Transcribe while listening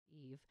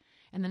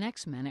and the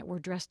next minute we're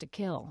dressed to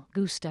kill,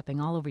 goose-stepping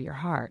all over your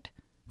heart.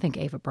 Think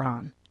Ava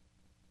Braun.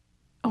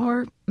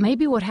 Or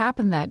maybe what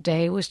happened that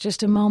day was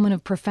just a moment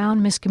of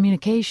profound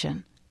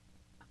miscommunication.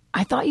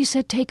 I thought you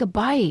said take a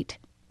bite.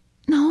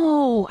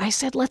 No, I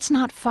said let's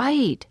not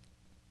fight.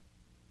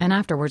 And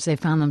afterwards they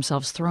found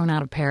themselves thrown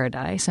out of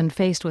paradise and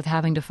faced with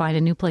having to find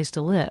a new place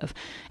to live.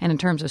 And in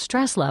terms of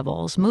stress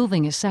levels,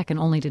 moving is second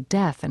only to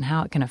death and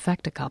how it can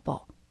affect a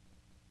couple.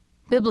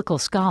 Biblical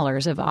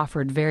scholars have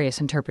offered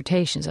various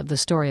interpretations of the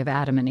story of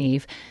Adam and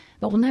Eve,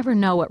 but we'll never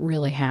know what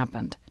really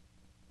happened.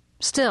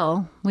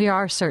 Still, we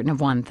are certain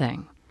of one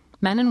thing.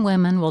 Men and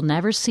women will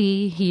never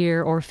see,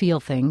 hear, or feel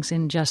things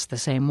in just the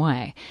same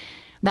way.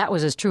 That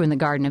was as true in the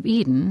Garden of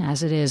Eden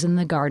as it is in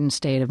the Garden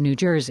State of New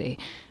Jersey,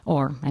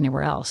 or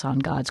anywhere else on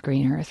God's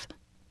green earth.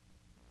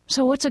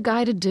 So what's a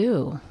guy to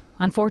do?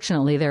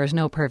 Unfortunately, there is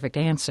no perfect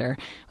answer.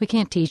 We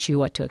can't teach you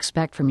what to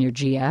expect from your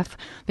GF,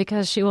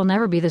 because she will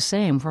never be the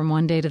same from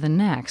one day to the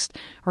next,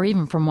 or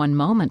even from one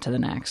moment to the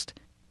next.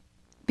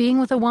 Being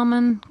with a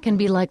woman can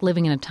be like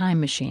living in a time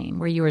machine,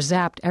 where you are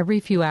zapped every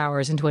few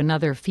hours into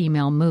another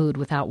female mood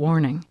without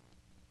warning.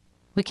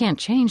 We can't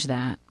change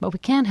that, but we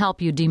can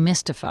help you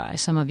demystify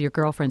some of your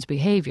girlfriend's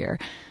behavior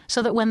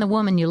so that when the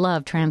woman you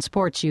love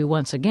transports you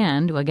once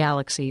again to a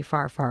galaxy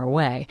far, far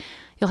away,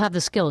 you'll have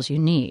the skills you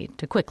need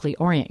to quickly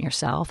orient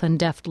yourself and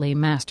deftly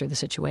master the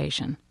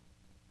situation.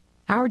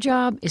 Our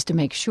job is to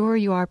make sure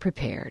you are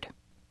prepared.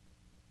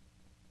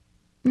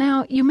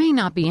 Now, you may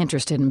not be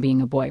interested in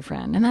being a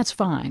boyfriend, and that's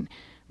fine,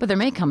 but there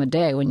may come a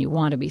day when you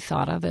want to be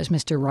thought of as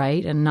Mr.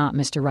 Right and not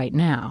Mr. Right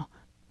now.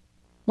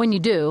 When you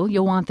do,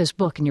 you'll want this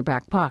book in your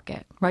back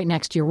pocket, right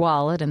next to your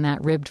wallet and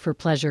that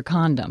ribbed-for-pleasure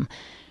condom.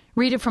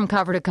 Read it from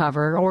cover to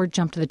cover, or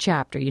jump to the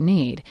chapter you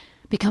need.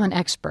 Become an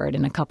expert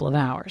in a couple of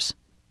hours.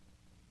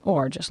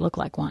 Or just look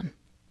like one.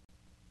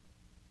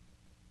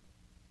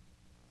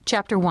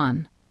 Chapter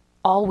 1.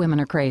 All Women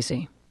Are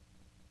Crazy.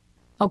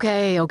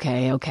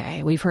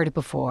 Okay. We've heard it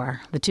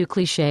before. The two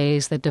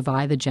cliches that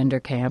divide the gender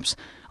camps.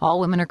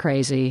 All women are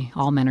crazy,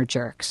 all men are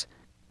jerks.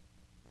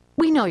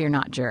 We know you're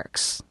not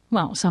jerks.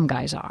 Well, some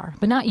guys are,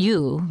 but not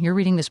you. You're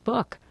reading this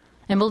book.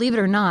 And believe it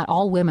or not,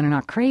 all women are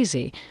not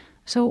crazy.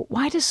 So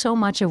why does so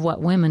much of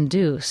what women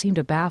do seem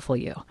to baffle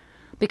you?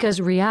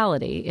 Because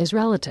reality is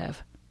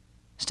relative.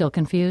 Still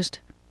confused?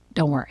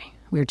 Don't worry,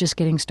 we're just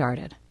getting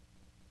started.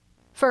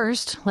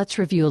 First, let's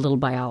review a little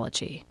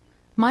biology.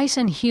 Mice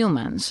and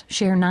humans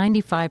share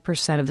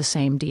 95% of the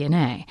same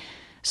DNA.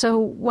 So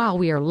while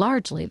we are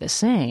largely the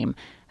same,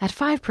 that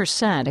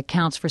 5%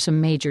 accounts for some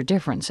major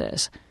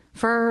differences.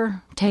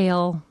 Fur,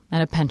 tail,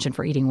 and a penchant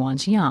for eating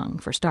one's young,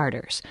 for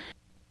starters.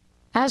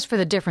 As for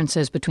the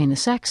differences between the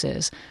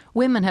sexes,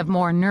 women have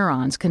more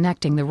neurons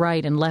connecting the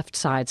right and left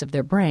sides of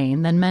their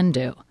brain than men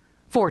do.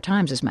 4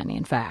 times as many,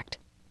 in fact.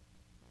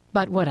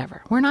 But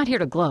whatever, we're not here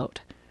to gloat.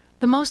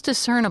 The most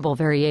discernible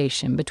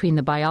variation between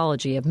the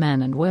biology of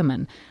men and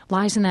women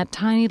lies in that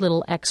tiny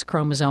little X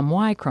chromosome,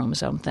 Y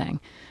chromosome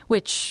thing,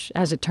 which,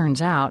 as it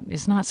turns out,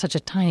 is not such a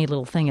tiny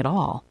little thing at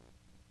all.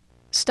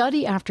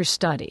 Study after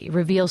study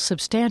reveals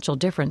substantial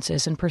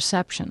differences in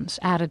perceptions,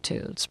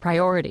 attitudes,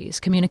 priorities,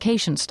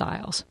 communication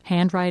styles,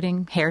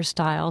 handwriting,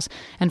 hairstyles,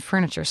 and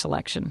furniture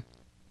selection.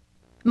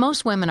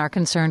 Most women are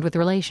concerned with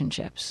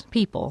relationships,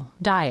 people,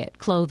 diet,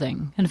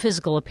 clothing, and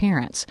physical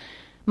appearance.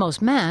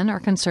 Most men are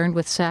concerned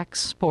with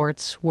sex,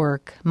 sports,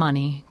 work,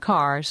 money,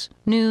 cars,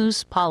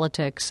 news,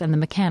 politics, and the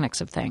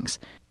mechanics of things.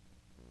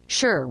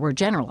 Sure, we're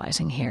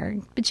generalizing here,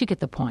 but you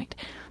get the point.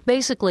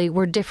 Basically,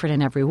 we're different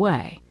in every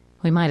way.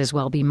 We might as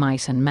well be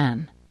mice and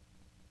men.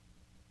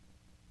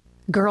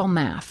 Girl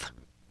math.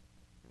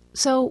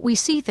 So we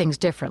see things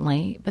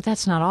differently, but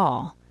that's not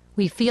all.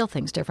 We feel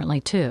things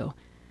differently, too.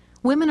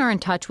 Women are in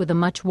touch with a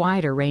much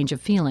wider range of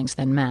feelings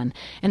than men,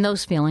 and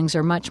those feelings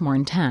are much more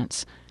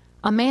intense.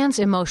 A man's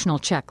emotional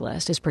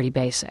checklist is pretty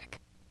basic.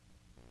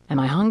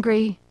 Am I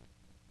hungry?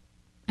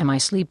 Am I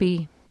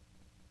sleepy?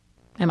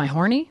 Am I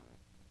horny?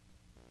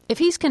 If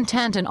he's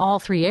content in all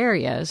 3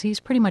 areas, he's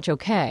pretty much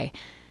okay.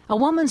 A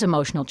woman's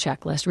emotional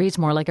checklist reads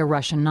more like a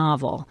Russian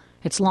novel.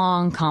 It's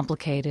long,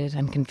 complicated,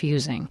 and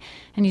confusing,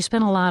 and you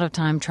spend a lot of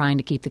time trying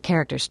to keep the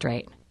characters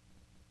straight.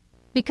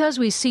 Because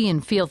we see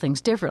and feel things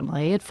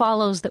differently, it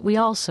follows that we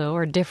also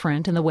are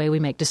different in the way we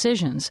make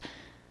decisions.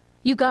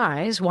 You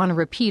guys want a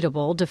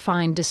repeatable,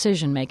 defined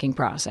decision-making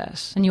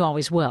process, and you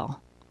always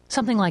will.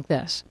 Something like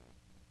this.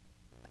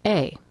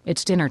 A,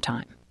 it's dinner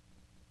time.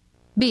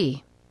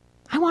 B,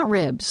 I want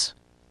ribs.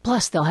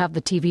 Plus, they'll have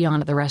the TV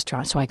on at the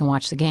restaurant so I can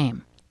watch the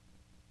game.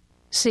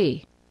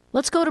 C,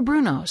 let's go to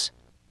Bruno's.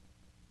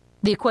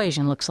 The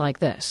equation looks like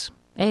this.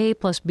 A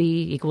plus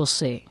B equals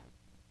C.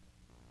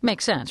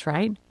 Makes sense,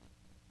 right?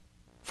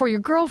 For your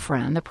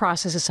girlfriend, the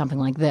process is something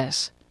like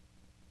this.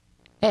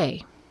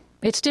 A,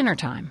 it's dinner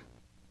time.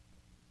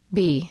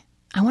 B,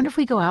 I wonder if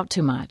we go out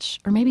too much,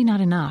 or maybe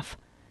not enough.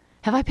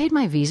 Have I paid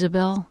my Visa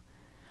bill?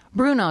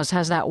 Bruno's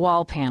has that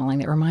wall paneling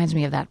that reminds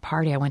me of that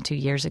party I went to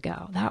years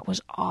ago. That was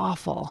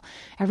awful.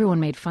 Everyone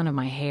made fun of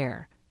my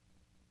hair.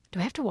 Do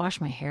I have to wash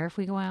my hair if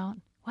we go out?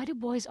 Why do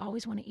boys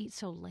always want to eat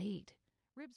so late?